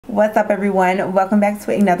What's up everyone, welcome back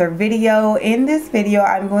to another video. In this video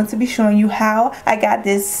I'm going to be showing you how I got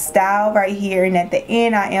this style right here, and at the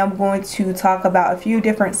end I am going to talk about a few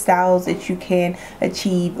different styles that you can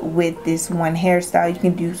achieve with this one hairstyle. You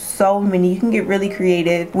can do so many. You can get really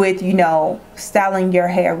creative with, you know, styling your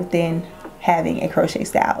hair within having a crochet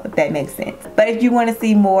style, if that makes sense. But if you want to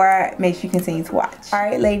see more, make sure you continue to watch.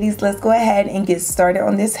 Alright ladies, let's go ahead and get started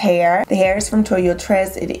on this hair. The hair is from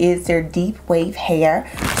Toyotress. It is their deep wave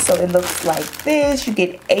hair. So it looks like this. You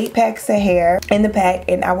get 8 packs of hair in the pack,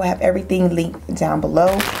 and I will have everything linked down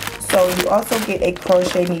below. So you also get a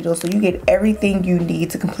crochet needle, so you get everything you need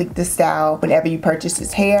to complete the style whenever you purchase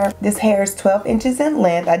this hair. This hair is 12 inches in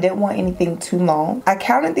length. I didn't want anything too long. I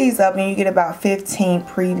counted these up and you get about 15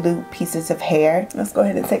 pre-loop pieces of hair. Let's go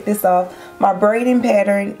ahead and take this off. My braiding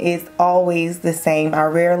pattern is always the same. I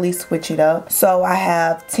rarely switch it up. So I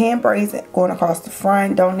have 10 braids going across the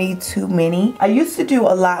front. Don't need too many. I used to do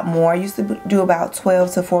a lot more. I used to do about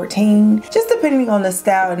 12 to 14, just depending on the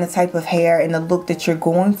style and the type of hair and the look that you're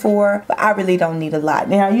going for. But I really don't need a lot.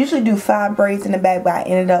 Now I usually do 5 braids in the back, but I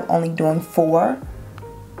ended up only doing 4.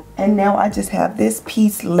 And now I just have this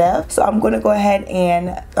piece left. So I'm going to go ahead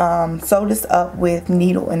and sew this up with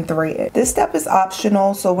needle and thread. This step is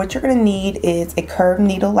optional. So what you're going to need is a curved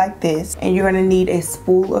needle like this. And you're going to need a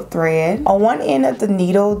spool of thread. On one end of the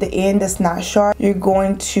needle, the end that's not sharp, you're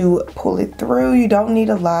going to pull it through. You don't need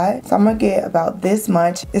a lot. So I'm going to get about this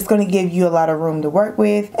much. It's going to give you a lot of room to work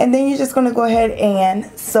with. And then you're just going to go ahead and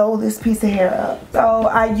sew this piece of hair up. So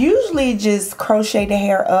I usually just crochet the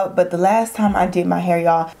hair up. But the last time I did my hair,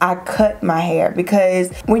 y'all, I cut my hair,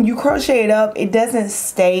 because when you crochet it up, it doesn't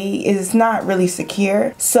stay, it's not really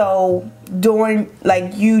secure. So doing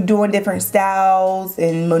different styles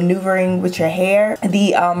and maneuvering with your hair,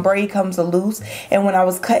 the braid comes loose, and when I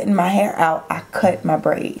was cutting my hair out, I cut my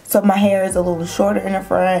braid. So my hair is a little shorter in the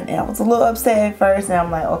front, and I was a little upset at first, and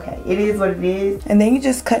I'm like, okay, it is what it is. And then you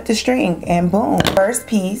just cut the string and boom. First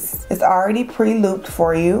piece is already pre-looped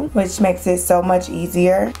for you, which makes it so much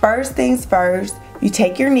easier. First things first, you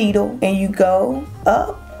take your needle and you go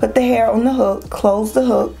up, put the hair on the hook, close the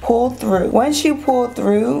hook, pull through. Once you pull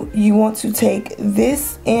through, you want to take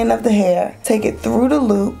this end of the hair, take it through the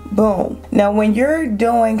loop, boom. Now when you're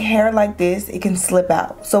doing hair like this, it can slip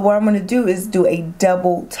out. So what I'm going to do is do a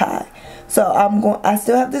double tie. So I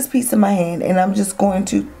still have this piece in my hand, and I'm just going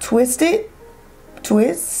to twist it,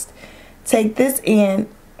 take this end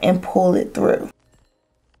and pull it through.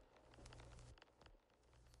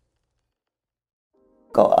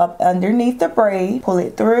 Go up underneath the braid, pull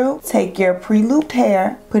it through, take your pre-looped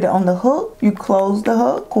hair, put it on the hook, you close the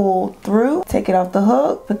hook, pull through, take it off the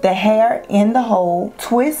hook, put the hair in the hole,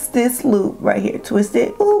 twist this loop right here, twist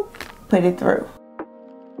it, oop, put it through.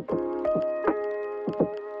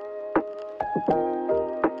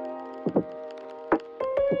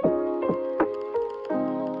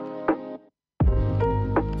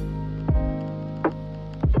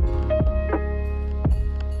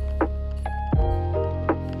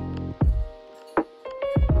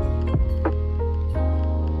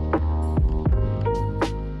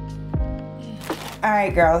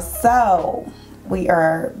 Alright girls, so we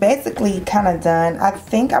are basically kind of done. I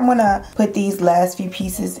think I'm gonna put these last few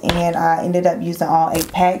pieces in. I ended up using all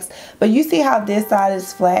 8 packs, but you see how this side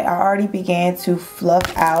is flat? I already began to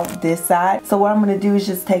fluff out this side. So what I'm gonna do is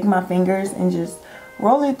just take my fingers and just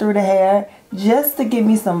roll it through the hair, just to give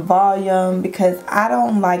me some volume, because I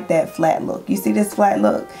don't like that flat look. You see this flat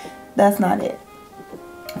look? That's not it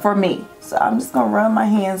for me. So I'm just gonna run my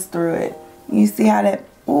hands through it. You see how that,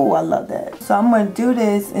 oh, I love that. So I'm going to do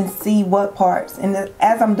this and see what parts. And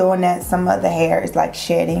as I'm doing that, some of the hair is like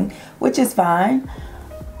shedding, which is fine.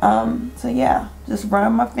 So yeah, just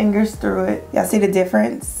run my fingers through it. Y'all see the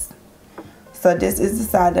difference? So this is the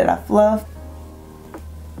side that I fluffed.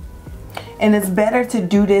 And it's better to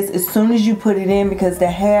do this as soon as you put it in, because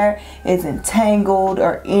the hair isn't tangled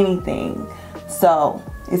or anything. So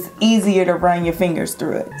it's easier to run your fingers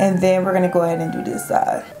through it. And then we're gonna go ahead and do this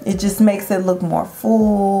side. It just makes it look more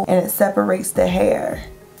full, and it separates the hair.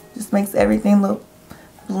 Just makes everything look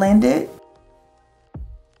blended.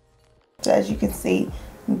 So as you can see,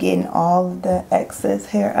 I'm getting all of the excess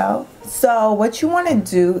hair out. So what you want to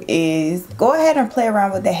do is go ahead and play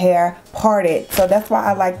around with the hair, part it. So that's why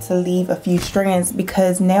I like to leave a few strands,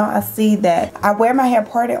 because now I see that I wear my hair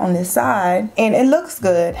parted on this side and it looks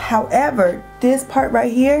good. However, this part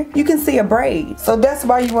right here, you can see a braid. So that's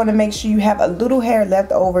why you want to make sure you have a little hair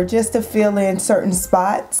left over just to fill in certain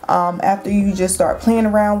spots after you just start playing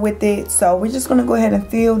around with it. So we're just going to go ahead and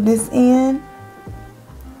fill this in.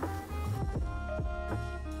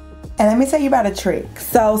 And let me tell you about a trick.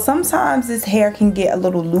 So sometimes this hair can get a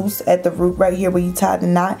little loose at the root right here where you tie the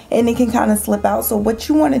knot, and it can kind of slip out. So what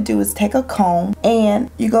you want to do is take a comb and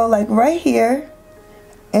you go like right here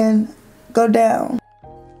and go down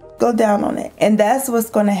on it, and that's what's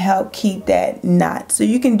going to help keep that knot. So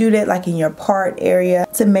you can do that like in your part area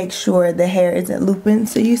to make sure the hair isn't looping.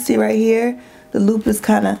 So you see right here, the loop is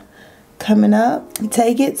kind of coming up. You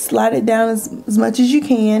take it, slide it down as much as you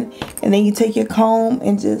can, and then you take your comb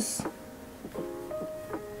and just,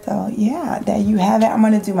 so yeah, there you have it. I'm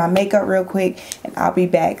going to do my makeup real quick and I'll be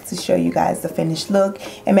back to show you guys the finished look,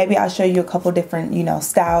 and maybe I'll show you a couple different, you know,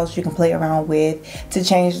 styles you can play around with to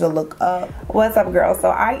change the look up. What's up, girl? So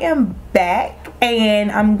I am back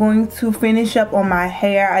and I'm going to finish up on my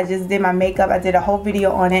hair. I just did my makeup. I did a whole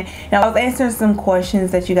video on it. Now I was answering some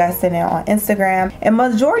questions that you guys sent in on Instagram, and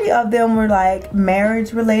majority of them were like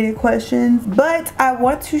marriage related questions, but I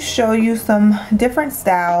want to show you some different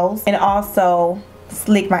styles and also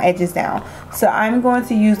slick my edges down. So I'm going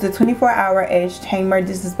to use the 24-hour edge tamer.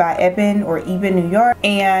 This is by Eben New York,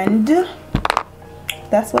 and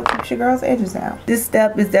that's what keeps your girl's edges down. This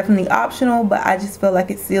step is definitely optional, but I just feel like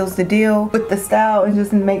it seals the deal with the style and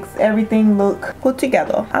just makes everything look put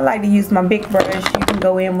together. I like to use my big brush. You can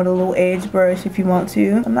go in with a little edge brush if you want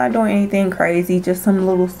to. I'm not doing anything crazy, just some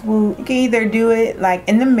little swoop. You can either do it like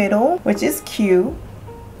in the middle, which is cute,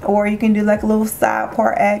 or you can do like a little side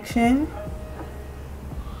part action.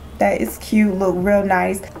 That is cute, look real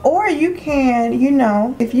nice. Or you can, you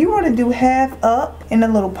know, if you want to do half up and a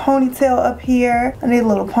little ponytail up here. I need a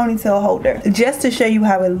little ponytail holder just to show you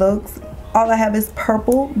how it looks. All I have is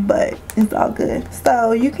purple, but it's all good.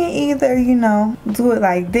 So you can either, you know, do it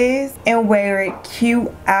like this and wear it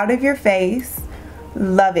cute out of your face.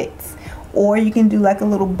 Love it. Or you can do like a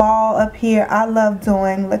little ball up here. I love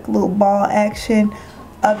doing like a little ball action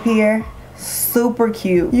up here. Super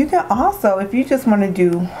cute. You can also, if you just want to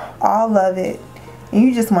do all of it and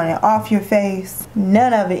you just want it off your face,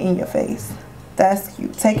 none of it in your face, that's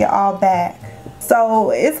cute. Take it all back. So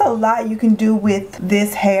it's a lot you can do with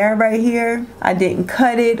this hair right here. I didn't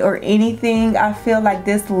cut it or anything. I feel like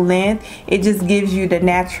this length, it just gives you the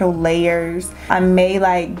natural layers. I may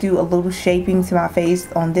like do a little shaping to my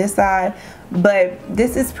face on this side, but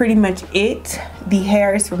this is pretty much it. The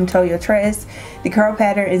hair is from Toyotress. The curl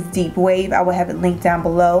pattern is deep wave. I will have it linked down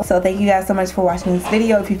below. So thank you guys so much for watching this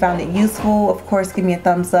video. If you found it useful, of course give me a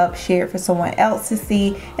thumbs up, share it for someone else to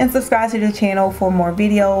see, and subscribe to the channel for more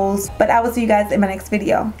videos. But I will see you guys in my next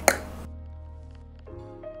video.